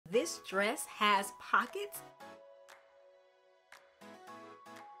this dress has pockets?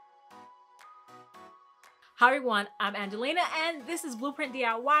 Hi everyone, I'm Angelina and this is Blueprint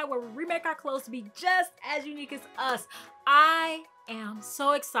DIY, where we remake our clothes to be just as unique as us. I am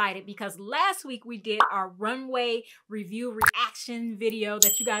so excited because last week we did our runway review reaction video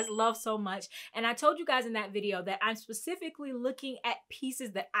that you guys love so much. And I told you guys in that video that I'm specifically looking at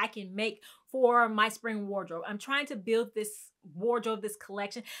pieces that I can make for my spring wardrobe. I'm trying to build this wardrobe, this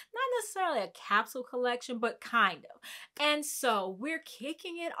collection, not necessarily a capsule collection, but kind of. And so we're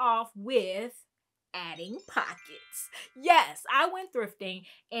kicking it off with adding pockets. Yes, I went thrifting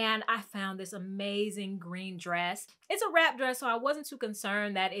and I found this amazing green dress. It's a wrap dress, so I wasn't too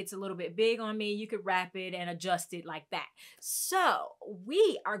concerned that it's a little bit big on me. You could wrap it and adjust it like that. So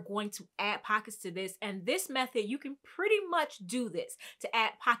we are going to add pockets to this, and this method, you can pretty much do this to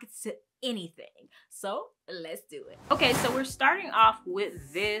add pockets to anything. So let's do it. Okay, so we're starting off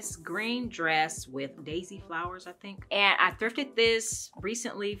with this green dress with daisy flowers, I think. And I thrifted this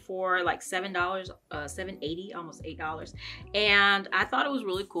recently for like $7, $7.80, almost $8. And I thought it was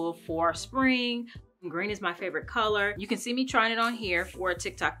really cool for spring. Green is my favorite color. You can see me trying it on here for a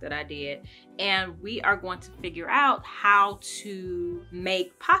TikTok that I did. And we are going to figure out how to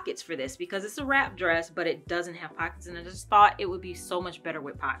make pockets for this because it's a wrap dress, but it doesn't have pockets. And I just thought it would be so much better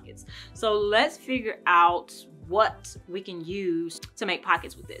with pockets. So let's figure out what we can use to make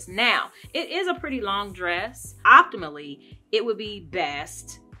pockets with this. Now, it is a pretty long dress. Optimally, it would be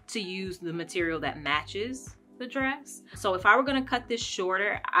best to use the material that matches the dress. So if I were going to cut this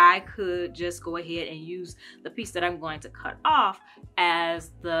shorter, I could just go ahead and use the piece that I'm going to cut off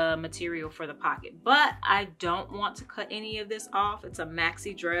as the material for the pocket. But I don't want to cut any of this off. It's a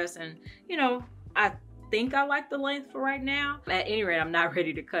maxi dress, and you know, I think I like the length for right now. At any rate, I'm not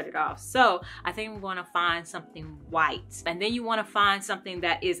ready to cut it off. So I think I'm going to find something white. And then you want to find something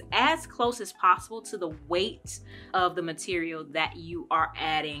that is as close as possible to the weight of the material that you are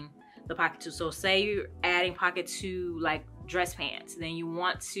adding the pocket to. So say you're adding pocket to like dress pants, then you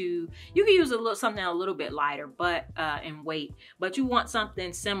want to, you can use something a little bit lighter but in weight, but you want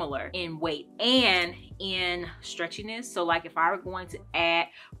something similar in weight and in stretchiness. So like if I were going to add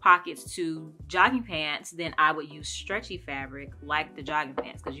pockets to jogging pants, then I would use stretchy fabric like the jogging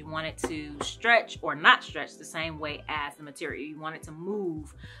pants, because you want it to stretch or not stretch the same way as the material. You want it to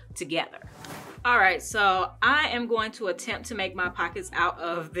move together. All right, so I am going to attempt to make my pockets out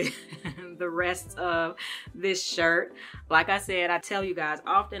of the rest of this shirt. Like I said, I tell you guys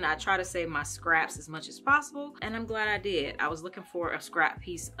often, I try to save my scraps as much as possible, and I'm glad I did. I was looking for a scrap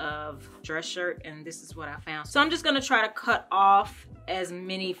piece of dress shirt, and this is what I found. So I'm just gonna try to cut off as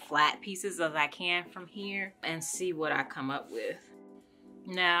many flat pieces as I can from here and see what I come up with.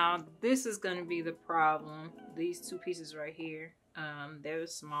 Now, this is gonna be the problem. These two pieces right here, they're the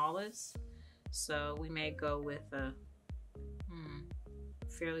smallest. So we may go with a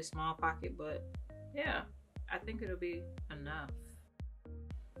fairly small pocket, but yeah, I think it'll be enough.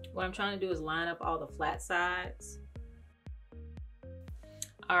 What I'm trying to do is line up all the flat sides.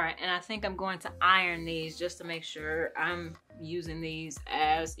 All right, and I think I'm going to iron these just to make sure I'm using these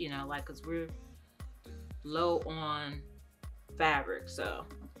as, you know, like, cause we're low on fabric. So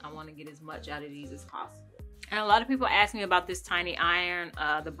I want to get as much out of these as possible. And a lot of people ask me about this tiny iron.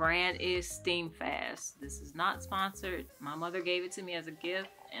 The brand is Steam Fast. This is not sponsored. My mother gave it to me as a gift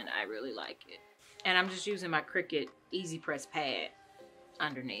and I really like it. And I'm just using my Cricut Easy Press pad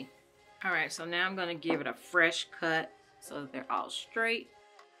underneath. All right, so now I'm gonna give it a fresh cut so that they're all straight.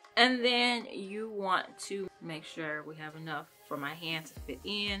 And then you want to make sure we have enough for my hand to fit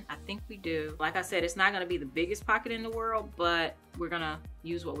in. I think we do. Like I said, it's not gonna be the biggest pocket in the world, but we're gonna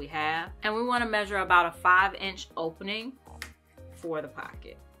use what we have. And we wanna measure about a 5-inch opening for the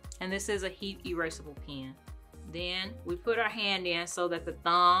pocket. And this is a heat erasable pen. Then we put our hand in so that the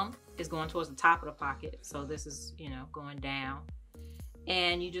thumb is going towards the top of the pocket. So this is, you know, going down.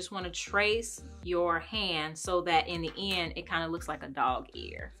 And you just wanna trace your hand so that in the end, it kind of looks like a dog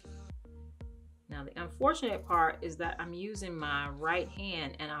ear. Now, the unfortunate part is that I'm using my right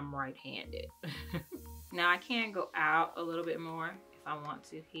hand and I'm right-handed. Now, I can go out a little bit more if I want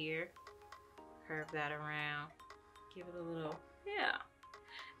to here. Curve that around, give it a little, yeah.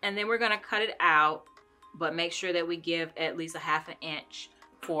 And then we're gonna cut it out, but make sure that we give at least a 1/2 inch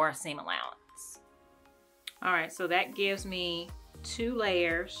for seam allowance. All right, so that gives me 2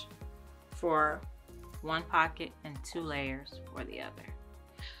 layers for one pocket and 2 layers for the other.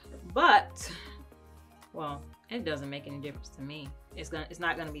 But, well, it doesn't make any difference to me. It's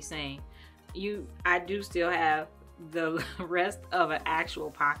not gonna be saying. I do still have the rest of an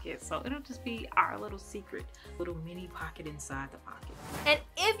actual pocket, so it'll just be our little secret, little mini pocket inside the pocket. And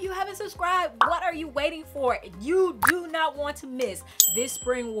if you haven't subscribed, what are you waiting for? You do not want to miss this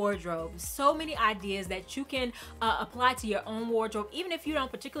spring wardrobe. So many ideas that you can apply to your own wardrobe. Even if you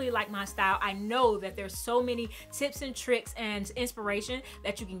don't particularly like my style, I know that there's so many tips and tricks and inspiration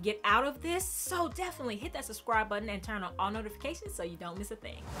that you can get out of this. So definitely hit that subscribe button and turn on all notifications so you don't miss a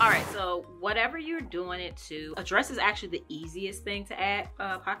thing. All right, so whatever you're doing it to, a dress is actually the easiest thing to add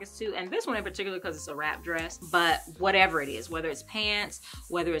pockets to, and this one in particular because it's a wrap dress. But whatever it is, whether it's pants,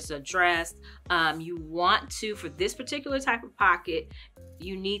 whether it's a dress, you want to, for this particular type of pocket,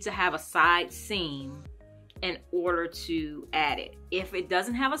 you need to have a side seam in order to add it. If it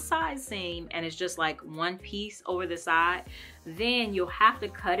doesn't have a side seam and it's just like one piece over the side, then you'll have to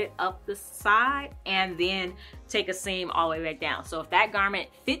cut it up the side and then take a seam all the way back down. So if that garment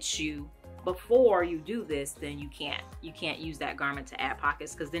fits you before you do this, then you can't use that garment to add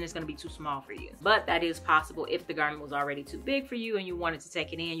pockets, because then it's going to be too small for you. But that is possible. If the garment was already too big for you and you wanted to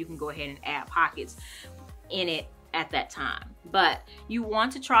take it in, you can go ahead and add pockets in it at that time. But you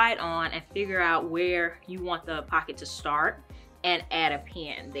want to try it on and figure out where you want the pocket to start and add a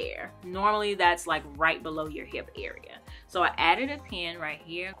pin there. Normally that's like right below your hip area. So I added a pin right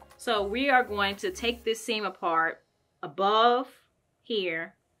here. So we are going to take this seam apart above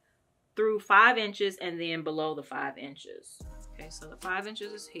here through 5 inches and then below the 5 inches. Okay, so the 5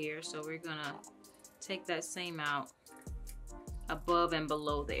 inches is here. So we're gonna take that seam out above and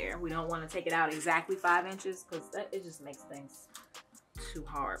below there. We don't want to take it out exactly 5 inches because it just makes things too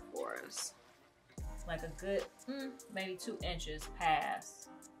hard for us. Like a good maybe 2 inches past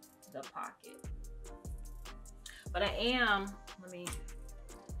the pocket. But I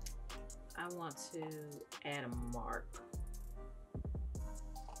want to add a mark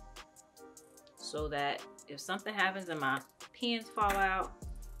so that if something happens and my pins fall out,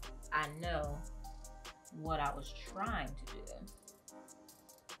 I know what I was trying to do.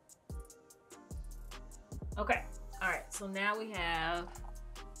 Okay, all right, so now we have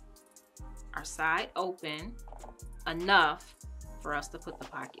our side open enough for us to put the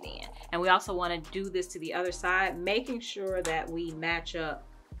pocket in. And we also want to do this to the other side, making sure that we match up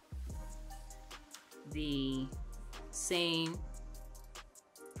the seam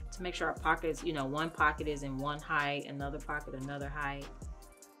to make sure our pockets, you know, one pocket is in one height, another pocket another height.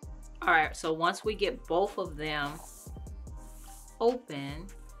 All right, so once we get both of them open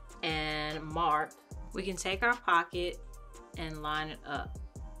and marked, we can take our pocket and line it up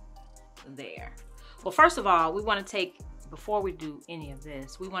there. Well, first of all, we want to take, before we do any of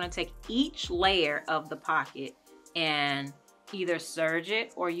this, we want to take each layer of the pocket and either serge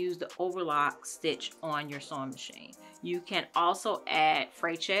it or use the overlock stitch on your sewing machine. You can also add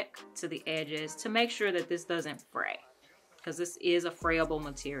fray check to the edges to make sure that this doesn't fray, because this is a frayable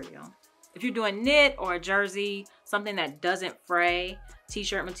material. If you're doing knit or a jersey, something that doesn't fray,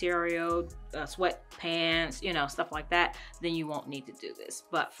 t-shirt material, sweat pants, you know, stuff like that, then you won't need to do this.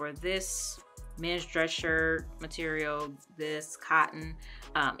 But for this men's dress shirt material, this cotton,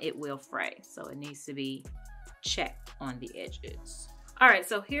 it will fray. So it needs to be checked on the edges. All right,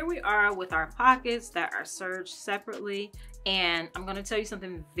 so here we are with our pockets that are serged separately. And I'm gonna tell you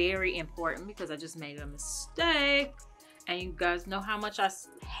something very important because I just made a mistake. And you guys know how much I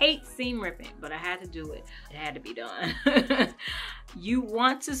hate seam ripping, but I had to do it. It had to be done. You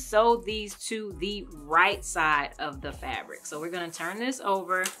want to sew these to the right side of the fabric. So we're gonna turn this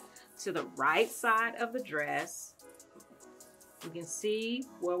over to the right side of the dress. You can see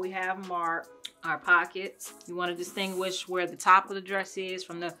where we have marked our pockets. You want to distinguish where the top of the dress is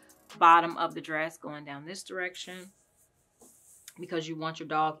from the bottom of the dress, going down this direction, because you want your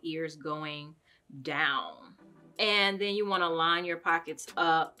dog ears going down. And then you want to line your pockets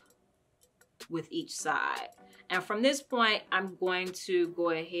up with each side. And from this point, I'm going to go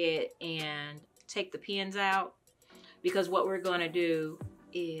ahead and take the pins out, because what we're going to do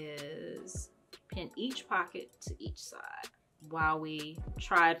is pin each pocket to each side while we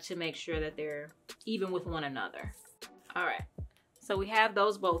try to make sure that they're even with one another. All right, so we have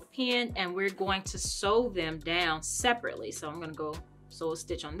those both pinned and we're going to sew them down separately. So I'm gonna go sew a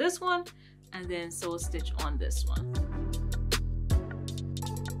stitch on this one and then sew a stitch on this one.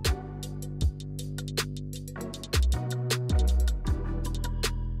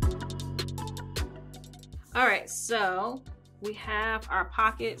 All right, so we have our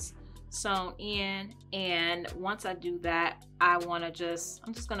pockets sewn in, and once I do that, I'm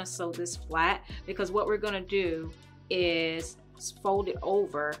just gonna sew this flat, because what we're gonna do is fold it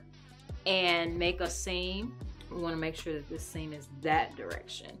over and make a seam. We wanna make sure that this seam is that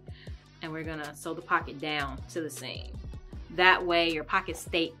direction, and we're gonna sew the pocket down to the seam. That way your pockets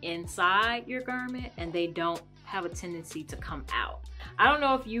stay inside your garment and they don't have a tendency to come out. I don't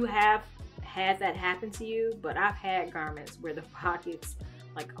know if you have had that happen to you, but I've had garments where the pockets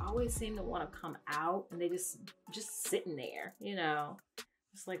like always seem to want to come out and they just sitting there, you know.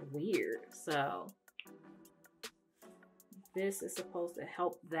 It's like weird. So this is supposed to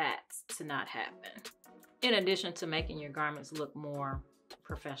help that to not happen, in addition to making your garments look more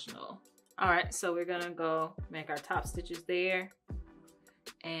professional. All right, so we're gonna go make our top stitches there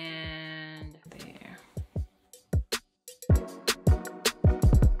and there.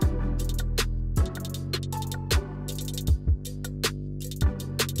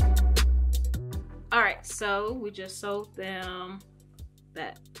 All right, so we just sewed them,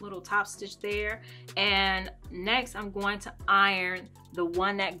 that little top stitch there. And next I'm going to iron the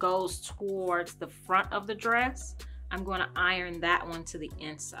one that goes towards the front of the dress. I'm going to iron that one to the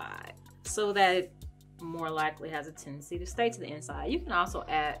inside so that it more likely has a tendency to stay to the inside. You can also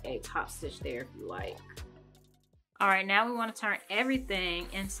add a top stitch there if you like. All right, now we want to turn everything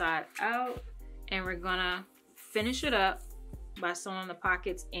inside out, and we're gonna finish it up by sewing the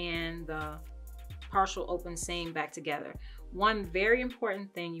pockets and the partial open seam back together. One very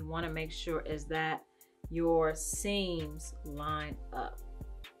important thing you want to make sure is that your seams line up.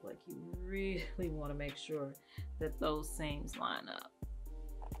 Like, you really want to make sure that those seams line up,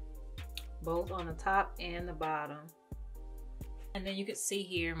 both on the top and the bottom. And then you can see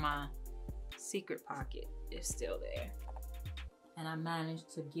here my secret pocket is still there, and I managed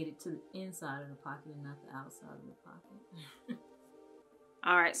to get it to the inside of the pocket and not the outside of the pocket.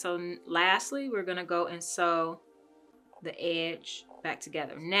 All right, so lastly, we're gonna go and sew the edge back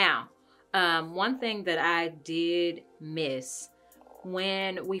together. Now, one thing that I did miss,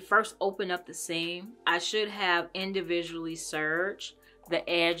 when we first opened up the seam, I should have individually serged the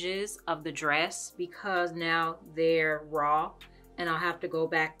edges of the dress, because now they're raw and I'll have to go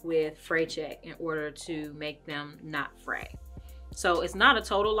back with fray check in order to make them not fray. So it's not a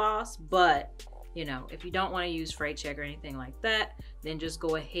total loss, but you know, if you don't want to use fray check or anything like that, then just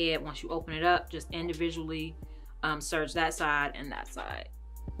go ahead, once you open it up, just individually serge that side and that side.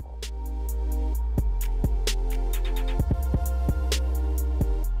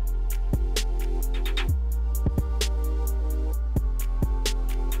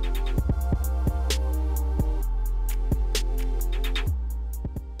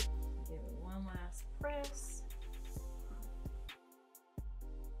 Give it one last press.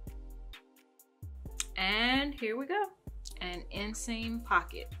 And here we go, an inseam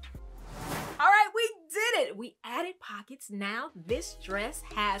pocket. All right, we did it. We added pockets. Now this dress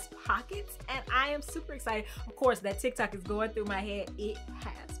has pockets, and I am super excited. Of course, that TikTok is going through my head. It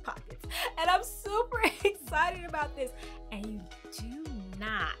has pockets, and I'm super excited about this. And you do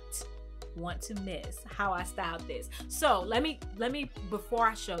not want to miss how I styled this. So let me, before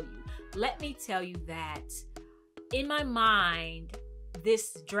I show you, let me tell you that in my mind,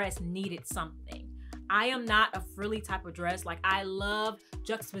 this dress needed something. I am not a frilly type of dress. Like, I love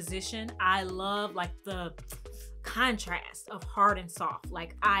juxtaposition. I love like the contrast of hard and soft.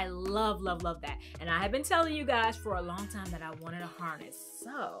 Like, I love, love, love that. And I have been telling you guys for a long time that I wanted a harness.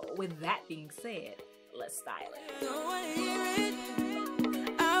 So with that being said, let's style it. Don't wanna hear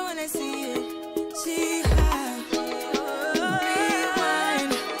it. I wanna see it. See how.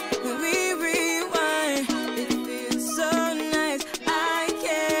 Rewind. When we rewind, it feels so nice. I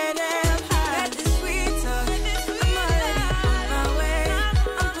can't help how. Got this sweet talk. I'm already on my way.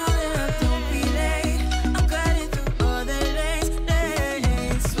 I'm pulling up, don't be late. I'm cutting through all the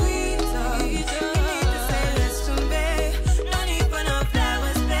lanes. Sweet talk. You need to say let's convey. No need for no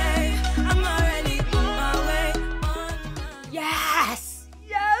flowers, babe. I'm already on my way. Yes,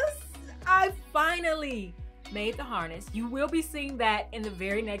 yes, I finally made the harness. You will be seeing that in the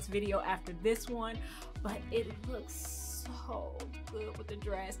very next video after this one, but it looks so good with the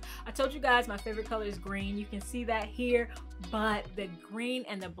dress. I told you guys my favorite color is green. You can see that here, but the green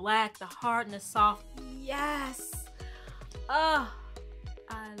and the black, the hard and the soft, yes. Oh,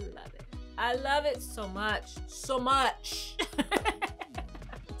 I love it. I love it so much, so much.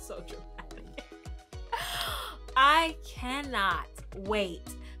 So dramatic. I cannot wait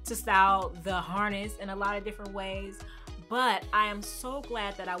to style the harness in a lot of different ways, but I am so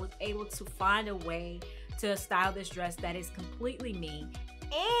glad that I was able to find a way to style this dress that is completely me,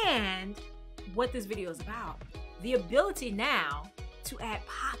 and what this video is about, the ability now to add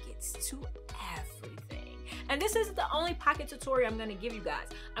pockets to everything. And this isn't the only pocket tutorial I'm gonna give you guys.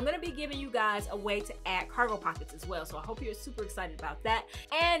 I'm gonna be giving you guys a way to add cargo pockets as well. So I hope you're super excited about that.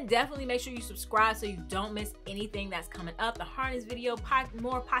 And definitely make sure you subscribe so you don't miss anything that's coming up. The harness video,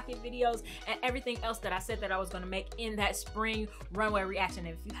 more pocket videos, and everything else that I said that I was gonna make in that spring runway reaction.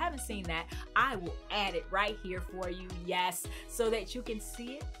 And if you haven't seen that, I will add it right here for you, yes, so that you can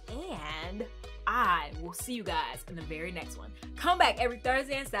see it. And I will see you guys in the very next one. Come back every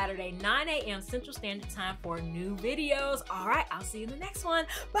Thursday and Saturday, 9 a.m. Central Standard Time for new videos. All right, I'll see you in the next one.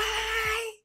 Bye.